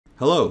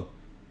Hello,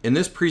 in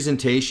this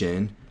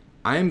presentation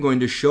I am going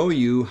to show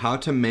you how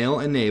to mail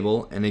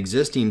enable an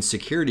existing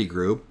security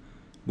group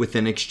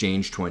within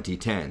Exchange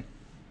 2010.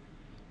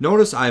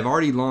 Notice I've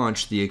already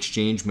launched the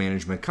Exchange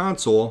Management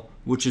Console,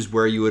 which is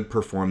where you would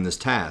perform this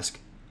task.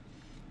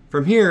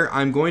 From here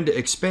I'm going to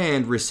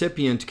expand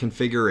recipient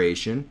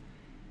configuration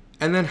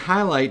and then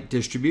highlight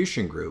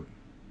distribution group.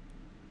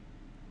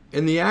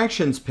 In the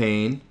Actions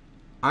pane,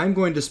 I'm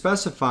going to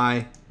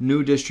specify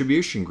New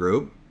Distribution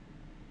Group,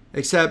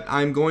 except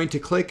I'm going to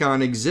click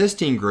on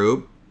Existing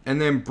Group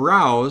and then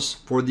browse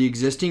for the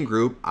existing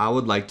group I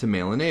would like to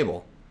mail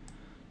enable.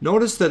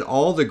 Notice that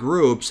all the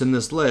groups in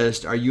this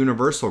list are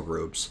universal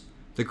groups.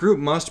 The group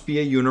must be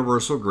a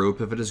universal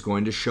group if it is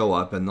going to show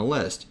up in the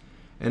list.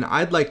 And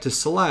I'd like to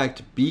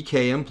select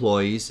BK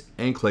Employees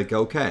and click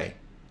OK.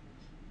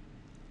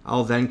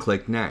 I'll then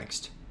click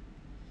Next.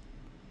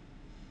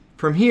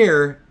 From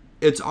here,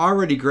 it's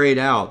already grayed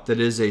out that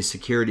it is a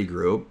security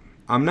group.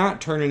 I'm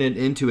not turning it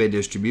into a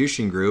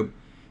distribution group.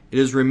 It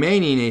is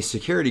remaining a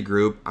security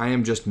group. I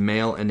am just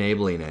mail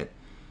enabling it.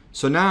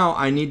 So now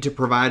I need to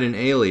provide an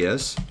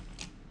alias.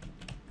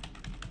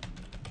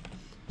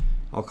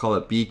 I'll call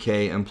it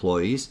BK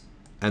Employees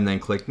and then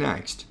click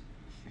Next.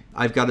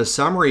 I've got a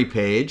summary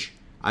page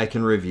I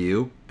can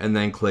review and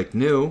then click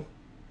New.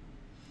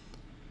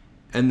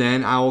 And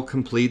then I will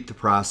complete the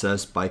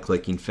process by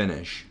clicking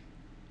Finish.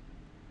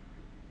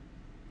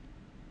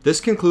 This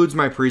concludes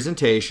my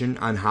presentation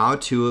on how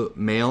to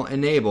mail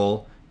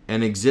enable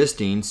an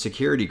existing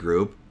security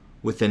group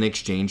within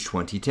Exchange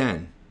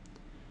 2010.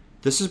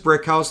 This is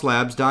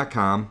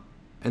BrickhouseLabs.com,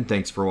 and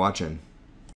thanks for watching.